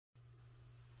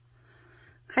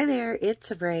Hi there,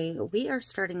 it's Rae. We are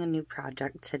starting a new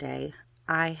project today.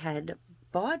 I had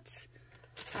bought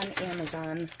on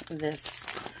Amazon this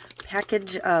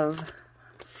package of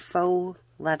faux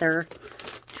leather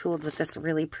tooled with this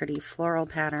really pretty floral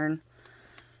pattern.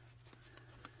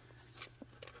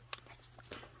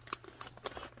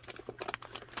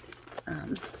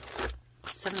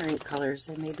 Seven or eight colors.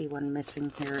 There may be one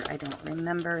missing here. I don't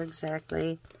remember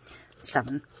exactly.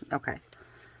 7. Okay.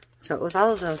 So it was all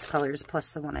of those colors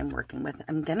plus the one I'm working with.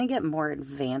 I'm going to get more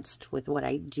advanced with what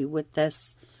I do with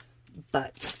this,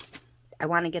 but I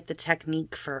want to get the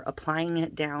technique for applying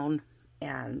it down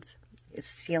and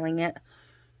sealing it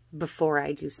before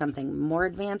I do something more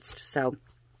advanced. So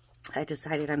I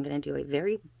decided I'm going to do a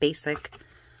very basic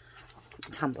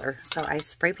tumbler. So I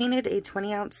spray painted a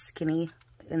 20-ounce skinny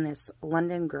in this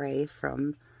London gray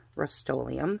from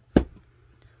Rust-Oleum.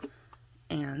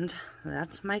 And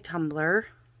that's my tumbler.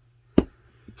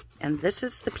 And this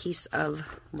is the piece of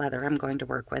leather I'm going to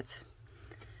work with.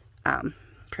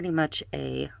 Pretty much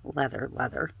a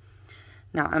leather.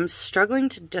 Now, I'm struggling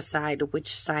to decide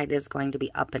which side is going to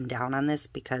be up and down on this,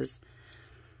 because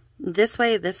this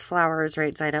way, this flower is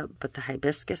right side up, but the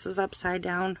hibiscus is upside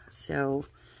down. So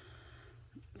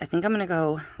I think I'm going to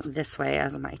go this way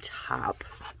as my top.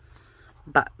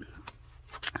 But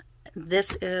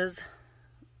this is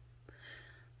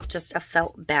just a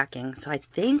felt backing. So I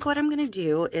think what I'm going to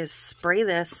do is spray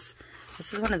this.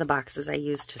 This is one of the boxes I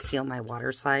use to seal my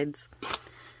water slides.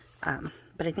 But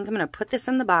I think I'm going to put this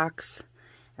in the box.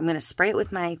 I'm going to spray it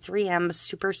with my 3M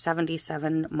Super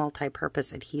 77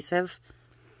 multi-purpose adhesive,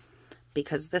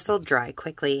 because this will dry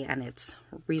quickly and it's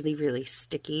really, really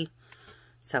sticky.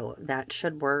 So that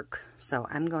should work. So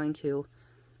I'm going to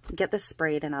get this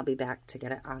sprayed and I'll be back to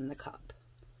get it on the cup.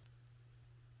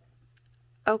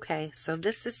 Okay, so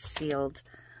this is sealed.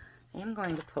 I am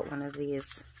going to put one of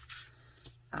these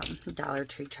Dollar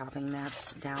Tree chopping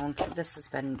mats down. This has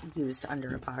been used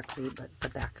under epoxy, but the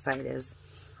backside is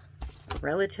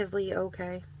relatively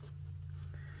okay.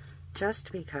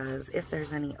 Just because if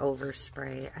there's any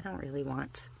overspray, I don't really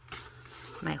want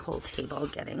my whole table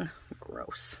getting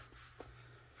gross.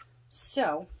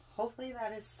 So, hopefully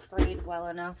that is sprayed well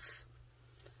enough,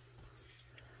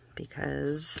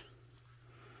 because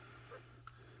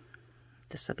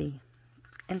this will be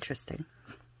interesting.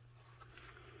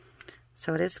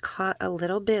 So it is cut a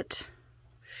little bit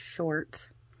short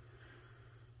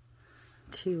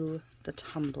to the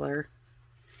tumbler,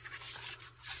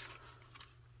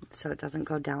 so it doesn't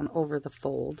go down over the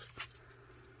fold.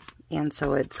 And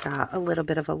so it's got a little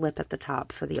bit of a lip at the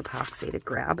top for the epoxy to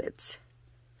grab it.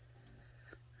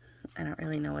 I don't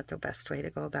really know what the best way to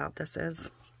go about this is.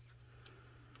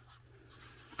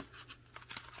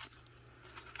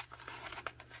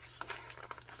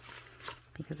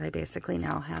 Because I basically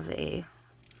now have a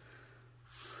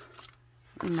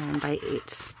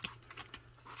 9x8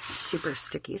 super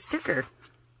sticky sticker.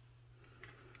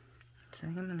 So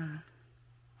I'm gonna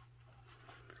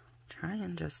try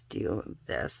and just do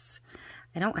this.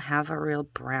 I don't have a real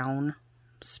brown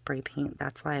spray paint.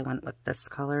 That's why I went with this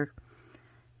color,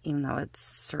 even though it's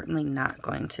certainly not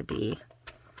going to be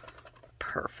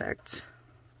perfect.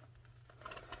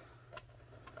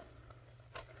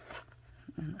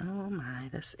 And oh my,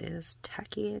 this is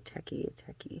tacky.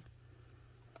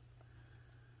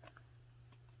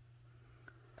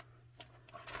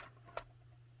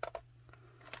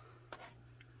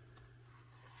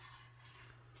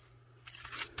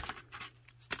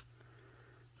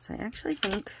 So I actually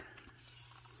think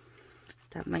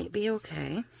that might be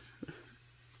okay. It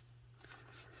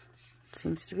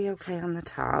seems to be okay on the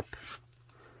top.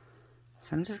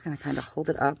 So I'm just going to kind of hold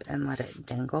it up and let it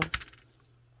dangle.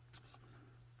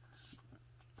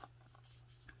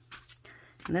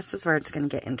 And this is where it's going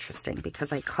to get interesting,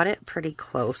 because I cut it pretty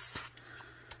close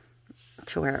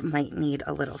to where it might need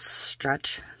a little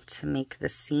stretch to make the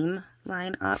seam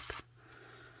line up,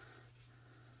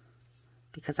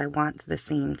 because I want the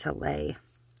seam to lay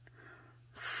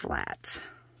flat.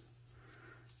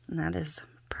 And that is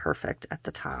perfect at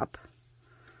the top.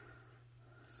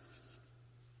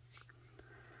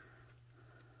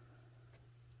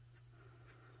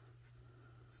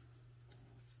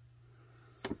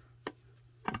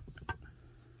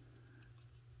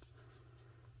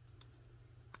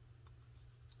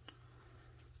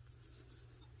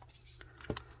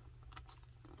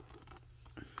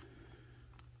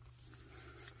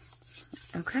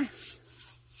 Okay,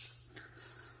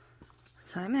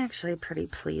 so I'm actually pretty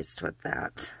pleased with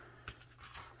that.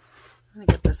 Let me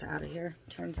get this out of here.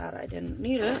 Turns out I didn't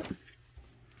need it.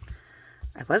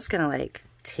 I was gonna like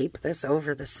tape this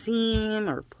over the seam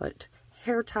or put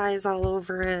hair ties all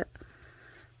over it,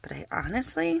 But I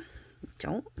honestly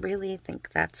don't really think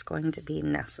that's going to be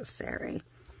necessary.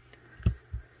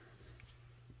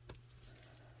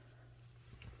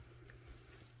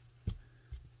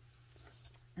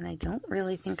 And I don't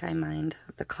really think I mind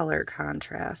the color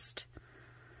contrast.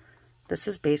 This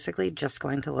is basically just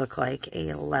going to look like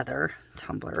a leather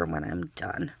tumbler when I'm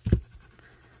done.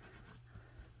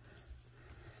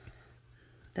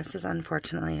 This is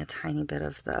unfortunately a tiny bit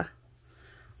of the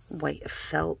white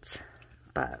felt,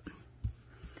 but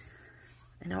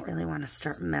I don't really want to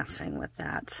start messing with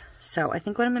that. So I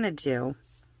think what I'm going to do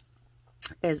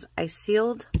is I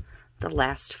sealed the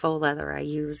last faux leather I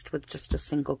used with just a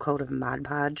single coat of Mod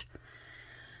Podge.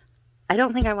 I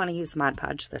don't think I want to use Mod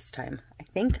Podge this time. I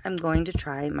think I'm going to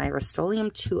try my Rust-Oleum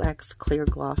 2X Clear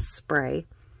Gloss Spray.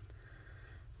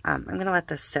 I'm going to let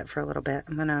this sit for a little bit.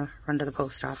 I'm going to run to the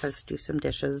post office, do some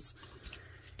dishes.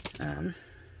 My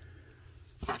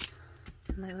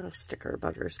little sticker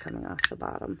bugger's coming off the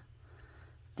bottom.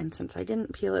 And since I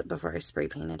didn't peel it before I spray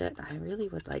painted it, I really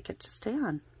would like it to stay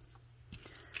on.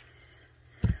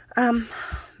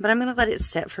 But I'm going to let it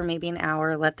sit for maybe an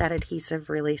hour, let that adhesive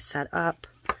really set up.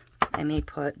 I may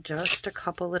put just a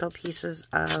couple little pieces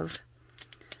of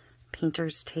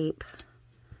painter's tape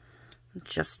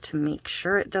just to make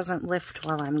sure it doesn't lift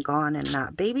while I'm gone and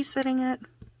not babysitting it.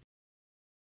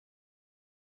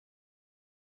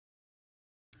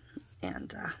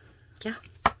 And yeah,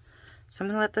 so I'm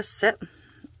going to let this sit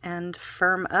and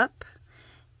firm up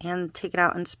and take it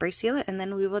out and spray seal it, and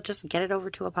then we will just get it over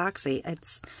to epoxy.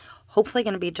 It's hopefully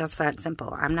going to be just that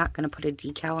simple. I'm not going to put a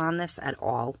decal on this at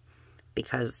all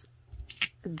because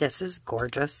this is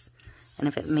gorgeous, and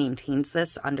if it maintains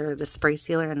this under the spray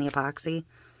sealer and the epoxy,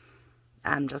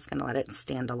 I'm just going to let it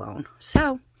stand alone.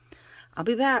 So I'll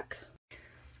be back.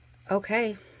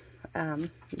 Okay,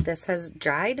 this has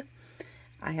dried.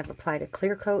 I have applied a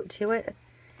clear coat to it,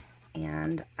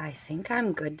 and I think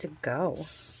I'm good to go.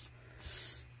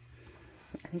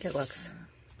 I think it looks,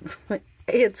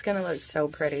 it's going to look so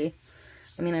pretty.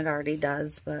 I mean, it already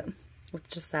does, but with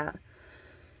just that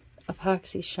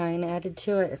epoxy shine added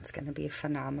to it, it's going to be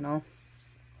phenomenal.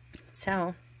 So,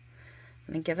 I'm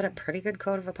going to give it a pretty good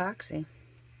coat of epoxy.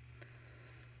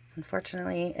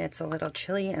 Unfortunately, it's a little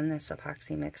chilly and this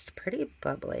epoxy mixed pretty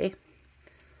bubbly,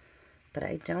 but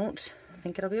I don't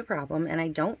think it'll be a problem, and I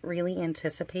don't really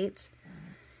anticipate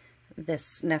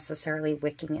this necessarily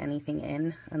wicking anything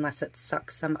in unless it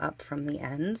sucks some up from the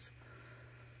ends.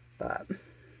 But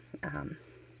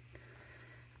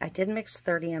I did mix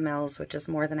 30 mLs, which is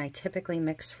more than I typically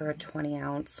mix for a 20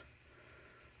 ounce,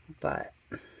 but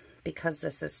because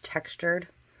this is textured,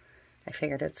 I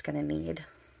figured it's going to need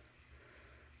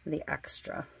the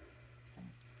extra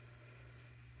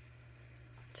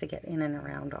to get in and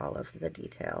around all of the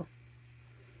detail.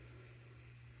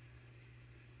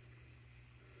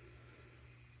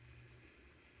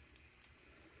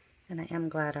 And I am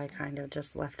glad I kind of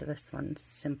just left this one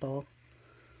simple,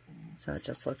 so it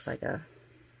just looks like a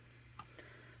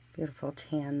beautiful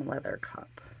tan leather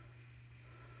cup.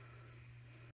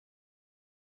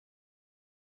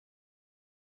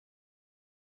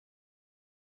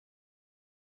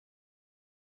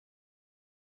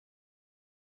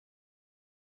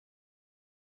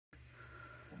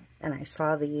 And I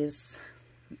saw these,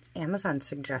 Amazon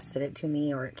suggested it to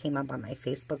me, or it came up on my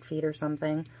Facebook feed or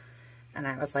something. And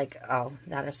I was like, oh,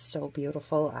 that is so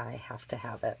beautiful. I have to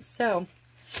have it. So,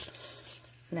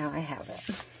 now I have it.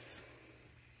 I'm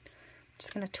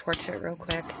just going to torch it real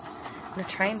quick. I'm going to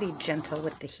try and be gentle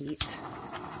with the heat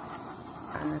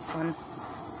on this one,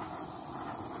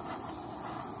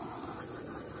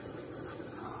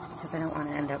 because I don't want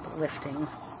to end up lifting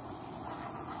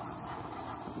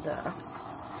the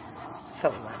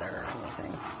faux leather or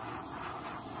anything.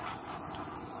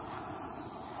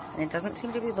 And it doesn't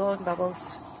seem to be blowing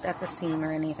bubbles at the seam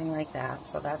or anything like that,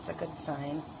 so that's a good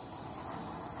sign.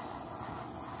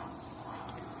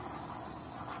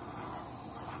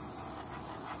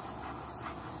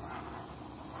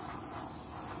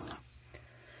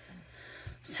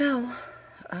 So,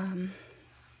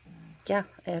 yeah,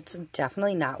 it's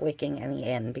definitely not wicking any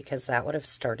in, because that would have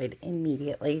started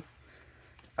immediately.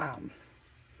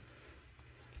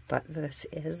 But this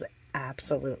is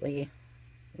absolutely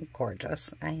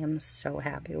gorgeous. I am so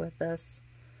happy with this.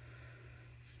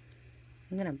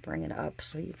 I'm going to bring it up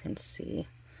so you can see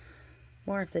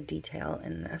more of the detail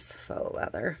in this faux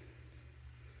leather.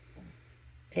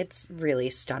 It's really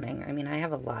stunning. I mean, I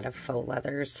have a lot of faux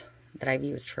leathers that I've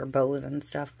used for bows and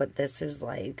stuff, but this is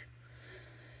like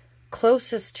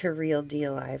closest to real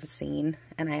deal I've seen,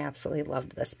 and I absolutely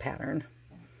loved this pattern.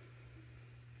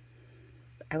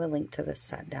 I will link to this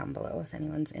set down below if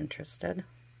anyone's interested.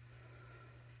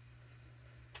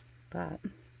 But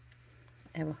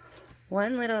I have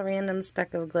one little random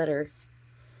speck of glitter.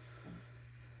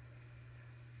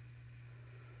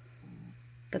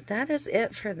 But that is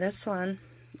it for this one.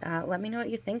 Let me know what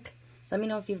you think. Let me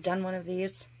know if you've done one of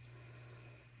these.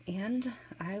 And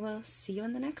I will see you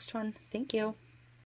in the next one. Thank you.